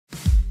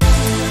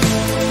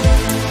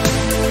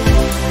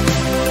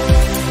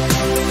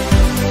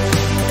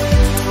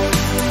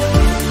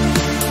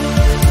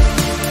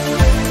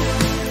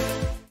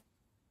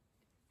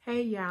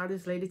y'all,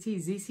 this Lady T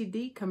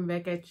ZCD coming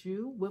back at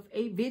you with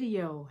a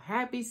video.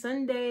 Happy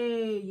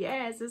Sunday.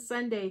 Yes, it's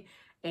Sunday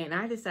and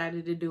I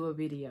decided to do a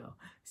video.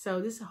 So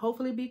this will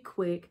hopefully be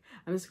quick.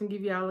 I'm just gonna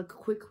give y'all a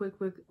quick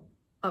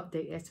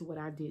update as to what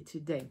I did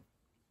today.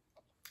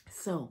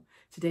 So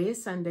today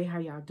is Sunday. How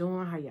y'all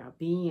doing? How y'all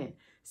been?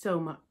 So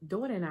my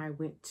daughter and I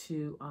went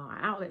to an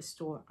outlet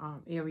store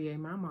area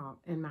in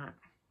my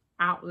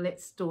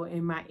outlet store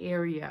in my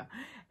area.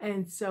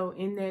 And so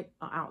in that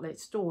outlet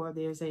store,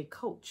 there's a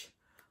Coach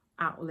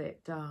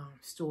outlet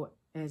store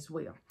as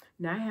well.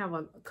 Now I have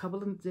a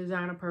couple of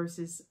designer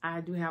purses. I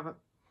do have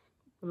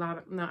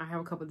I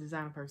have a couple of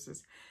designer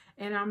purses,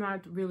 and I'm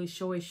not really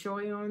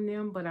showy on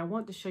them, but I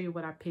want to show you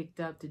what I picked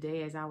up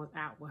today as I was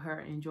out with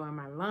her enjoying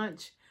my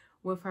lunch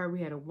with her.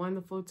 We had a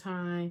wonderful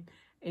time,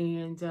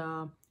 and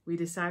we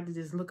decided to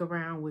just look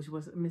around, which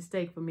was a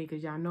mistake for me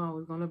because y'all know I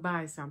was going to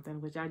buy something,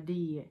 which I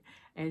did.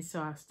 And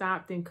so I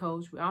stopped in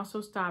Coach. We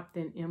also stopped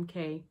in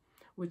MK,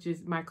 which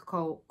is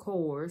Michael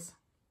Kors.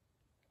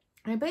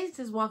 And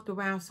basically just walked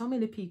around. So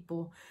many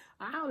people.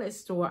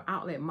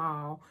 Outlet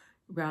mall,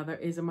 rather,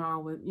 is a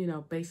mall with, you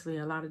know, basically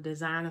a lot of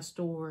designer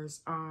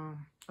stores, or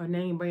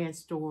name brand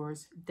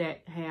stores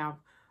that have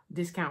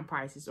discount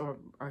prices or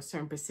a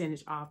certain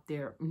percentage off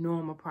their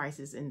normal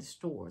prices in the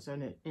stores or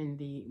in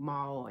the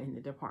mall, in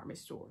the department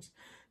stores.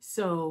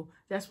 So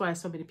that's why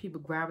so many people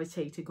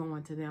gravitate to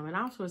going to them. And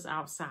also it's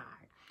outside.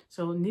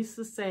 So needless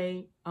to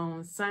say,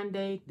 on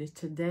Sunday,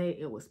 today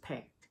it was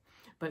packed.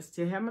 But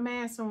still have my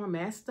mask on,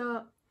 masked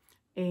up,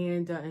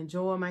 and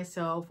enjoy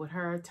myself with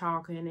her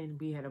talking, and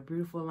we had a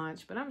beautiful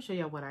lunch. But I'm gonna show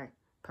you what I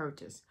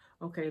purchased.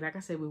 Okay, like I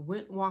said, we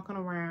went walking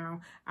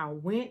around. I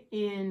went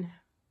in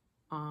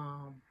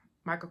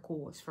Michael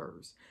Kors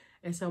first.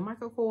 And so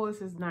Michael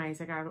Kors is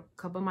nice. I got a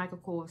couple of Michael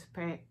Kors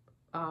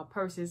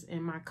purses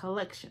in my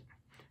collection.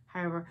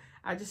 However,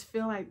 I just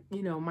feel like,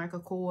 you know,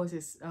 Michael Kors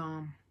is,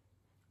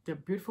 they're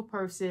beautiful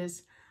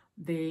purses.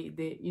 They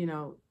you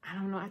know, I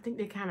don't know, I think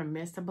they kind of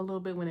messed up a little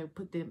bit when they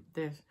put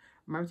the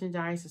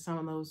merchandise or some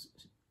of those,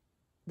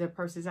 the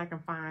purses I can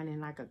find in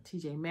like a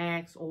TJ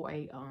Maxx or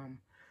a,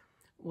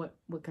 what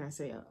can I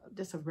say,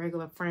 just a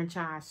regular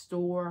franchise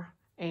store.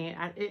 And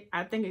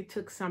I think it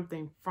took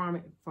something from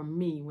it for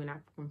me when I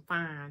can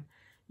find,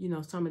 you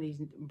know, some of these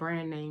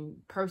brand name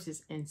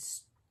purses in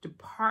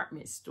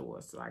department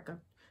stores like a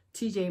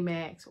TJ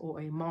Maxx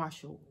or a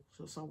Marshalls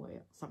or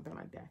somewhere, something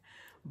like that.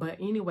 But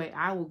anyway,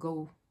 I will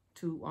go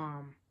to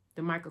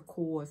the Michael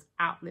Kors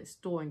outlet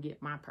store and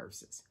get my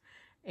purses,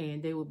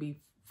 and they will be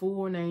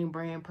full name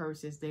brand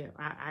purses there.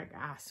 I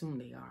assume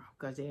they are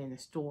because they're in the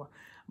store,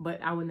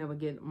 but I would never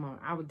get them on.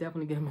 I would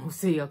definitely get them on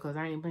sale because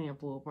I ain't paying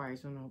full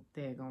price on no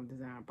daggone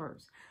design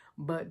purse.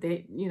 But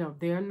they, you know,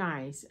 they're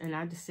nice, and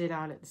I just sit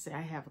out at the say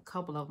I have a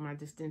couple of them. I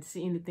just didn't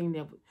see anything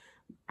that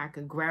I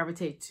could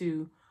gravitate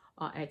to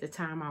at the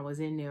time I was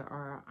in there,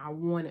 or I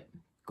wanted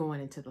going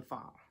into the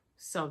fall.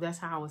 So that's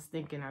how I was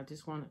thinking. I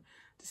just wanted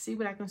to see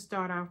what I can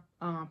start off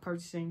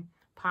purchasing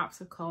pops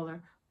of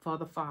color for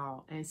the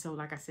fall. And so,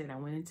 like I said, I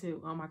went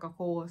into Michael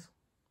Kors,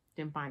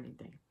 didn't find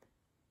anything.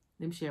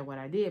 Let me share what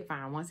I did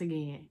find once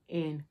again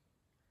in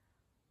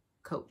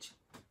Coach.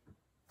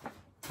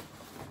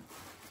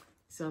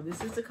 So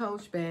this is the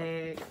Coach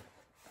bag.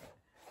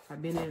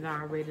 I've been in it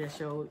already. I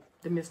showed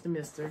the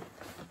Mr.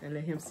 and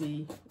let him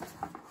see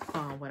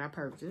what I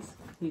purchased.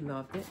 He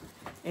loved it.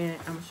 And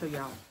I'm gonna show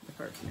y'all the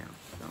purse now.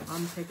 So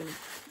I'm taking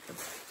the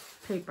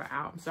paper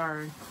out. I'm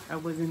sorry, I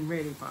wasn't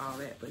ready for all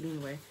that. But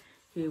anyway,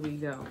 here we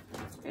go.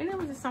 And it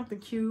was just something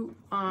cute,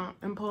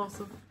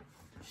 impulsive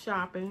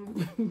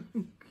shopping.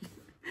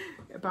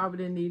 I probably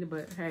didn't need it,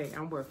 but hey,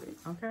 I'm worth it,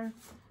 okay?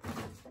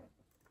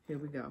 Here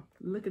we go.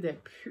 Look at that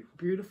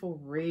beautiful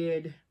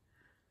red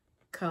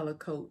color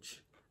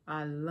Coach.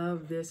 I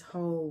love this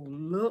whole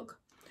look.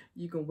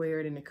 You can wear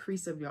it in the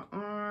crease of your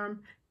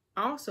arm.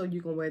 Also,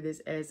 you can wear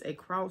this as a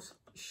cross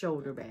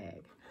shoulder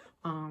bag,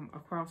 a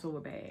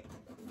crossover bag,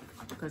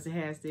 because it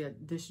has the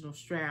additional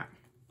strap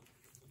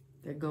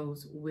that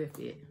goes with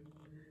it.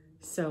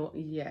 So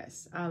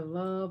yes, I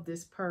love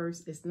this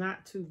purse. It's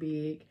not too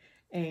big,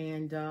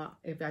 and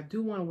if I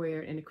do want to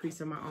wear it in the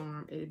crease of my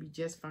arm, it'd be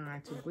just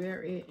fine to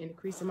wear it in the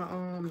crease of my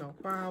arm, no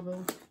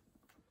problem.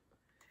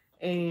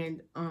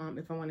 And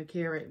if I want to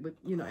carry it with,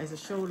 you know, as a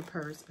shoulder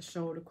purse, a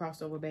shoulder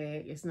crossover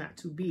bag, it's not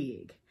too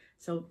big.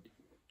 So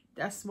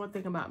that's one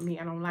thing about me.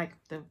 I don't like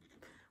the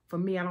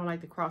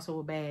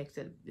crossover bags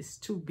that it's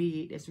too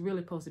big. It's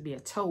really supposed to be a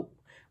tote,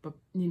 but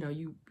you know,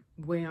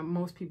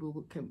 most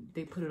people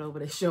they put it over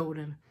their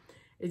shoulder.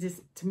 It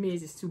just, to me,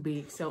 it's just too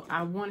big. So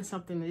I wanted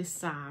something this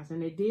size,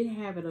 and they did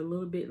have it a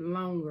little bit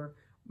longer,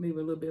 maybe a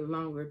little bit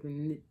longer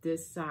than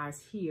this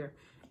size here.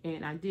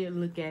 And I did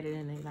look at it,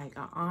 and they like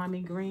an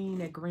army green.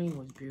 That green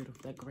was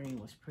beautiful. That green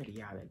was pretty,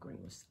 y'all. That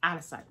green was out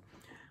of sight.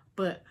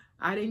 But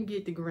I didn't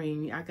get the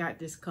green. I got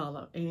this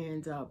color,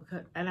 and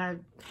I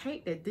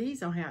hate that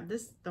these don't have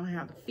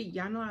the feet.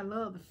 Y'all know I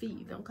love the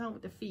feet. Don't come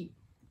with the feet.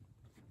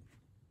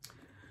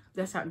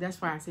 That's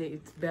why I say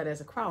it's better as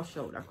a cross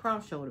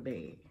shoulder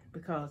bag,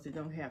 because it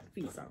don't have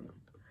feet on them.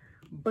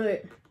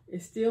 But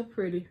it's still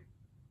pretty.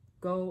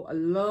 gold. I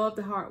love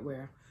the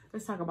hardware.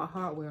 Let's talk about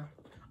hardware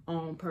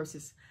on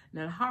purses.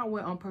 Now, the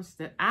hardware on purses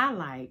that I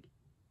like,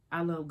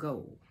 I love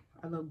gold.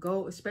 I love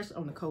gold, especially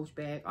on the Coach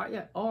bag,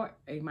 or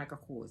a Michael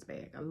Kors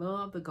bag. I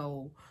love the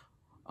gold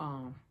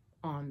on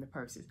the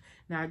purses.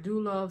 Now, I do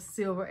love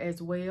silver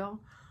as well.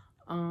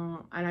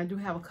 And I do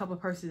have a couple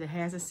of purses that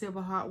has a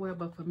silver hardware,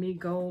 but for me,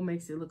 gold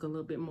makes it look a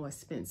little bit more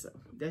expensive.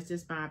 That's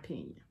just my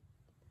opinion.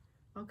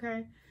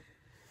 Okay?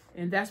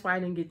 And that's why I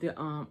didn't get the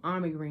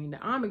army green. The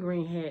army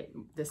green had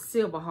the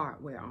silver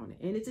hardware on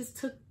it. And it just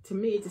took, to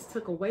me, it just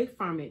took away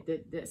from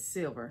it, that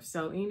silver.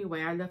 So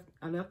anyway, I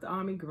left the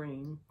army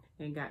green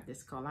and got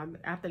this color.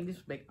 I think this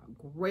would make a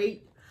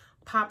great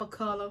pop of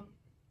color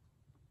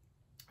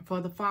for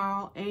the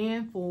fall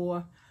and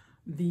for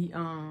the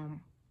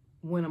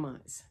winter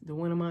months. The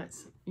winter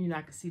months, you know,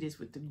 I can see this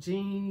with the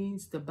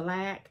jeans, the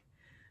black,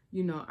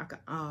 you know, I could,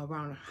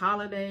 around the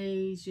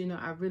holidays, you know,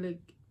 I really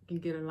can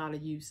get a lot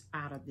of use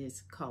out of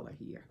this color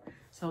here.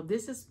 So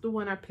this is the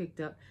one I picked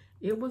up.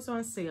 It was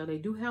on sale. They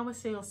do have a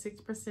sale,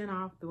 6%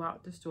 off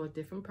throughout the store,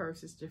 different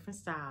purses, different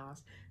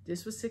styles.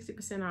 This was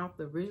 60% off.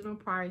 The original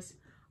price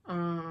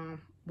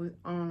was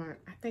on,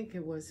 I think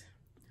it was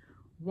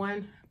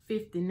 $159.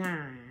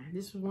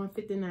 This was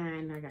 $159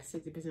 and I got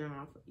 60%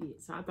 off of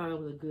it. So I thought it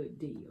was a good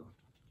deal.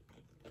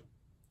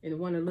 And the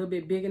one a little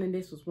bit bigger than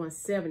this was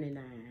 $179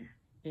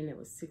 and it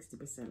was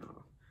 60%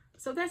 off.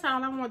 So that's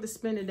all I wanted to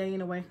spend today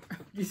anyway. I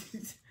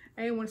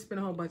didn't want to spend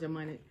a whole bunch of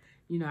money.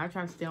 You know, I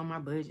try to stay on my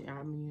budget.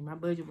 I mean, my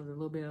budget was a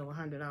little bit over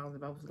 $100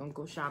 if I was going to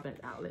go shopping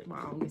at Outlet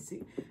Mall. Let me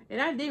see.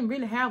 And I didn't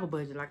really have a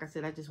budget. Like I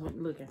said, I just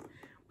went looking.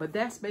 But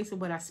that's basically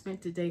what I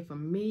spent today for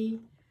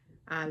me.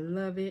 I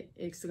love it.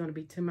 It's going to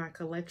be to my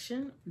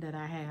collection that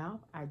I have.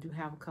 I do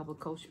have a couple of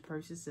Coach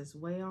purses as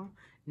well.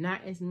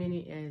 Not as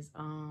many as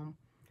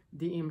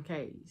the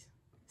MKs.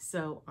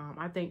 So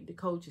I think the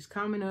Coach is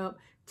coming up,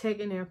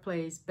 taking their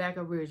place back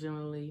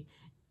originally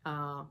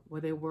where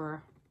they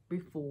were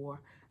before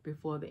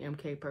the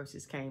MK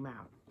purses came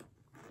out.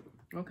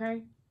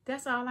 Okay,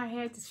 that's all I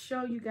had to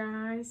show you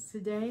guys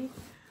today.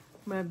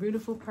 My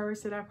beautiful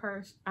purse that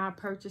I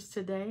purchased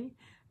today.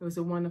 It was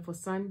a wonderful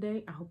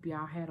Sunday. I hope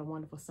y'all had a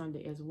wonderful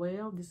Sunday as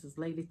well. This is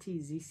Lady T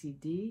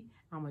ZCD.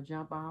 I'm gonna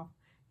jump off.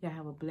 Y'all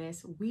have a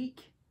blessed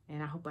week,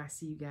 and I hope I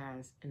see you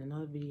guys in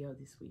another video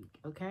this week.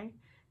 Okay,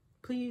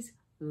 please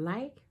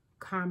like,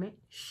 comment,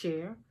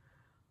 share.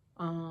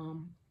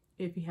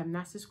 If you have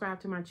not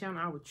subscribed to my channel,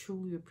 I would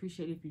truly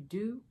appreciate it if you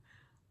do.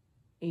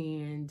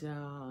 And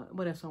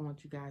what else I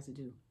want you guys to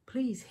do?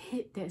 Please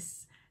hit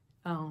this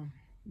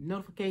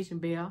notification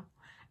bell,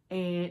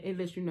 and it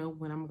lets you know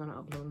when I'm gonna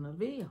upload another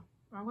video.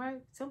 All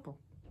right, simple.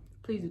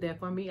 Please do that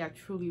for me. I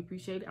truly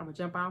appreciate it. I'm gonna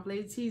jump off.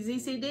 Lady T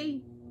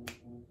ZCD.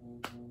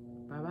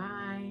 Bye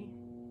bye.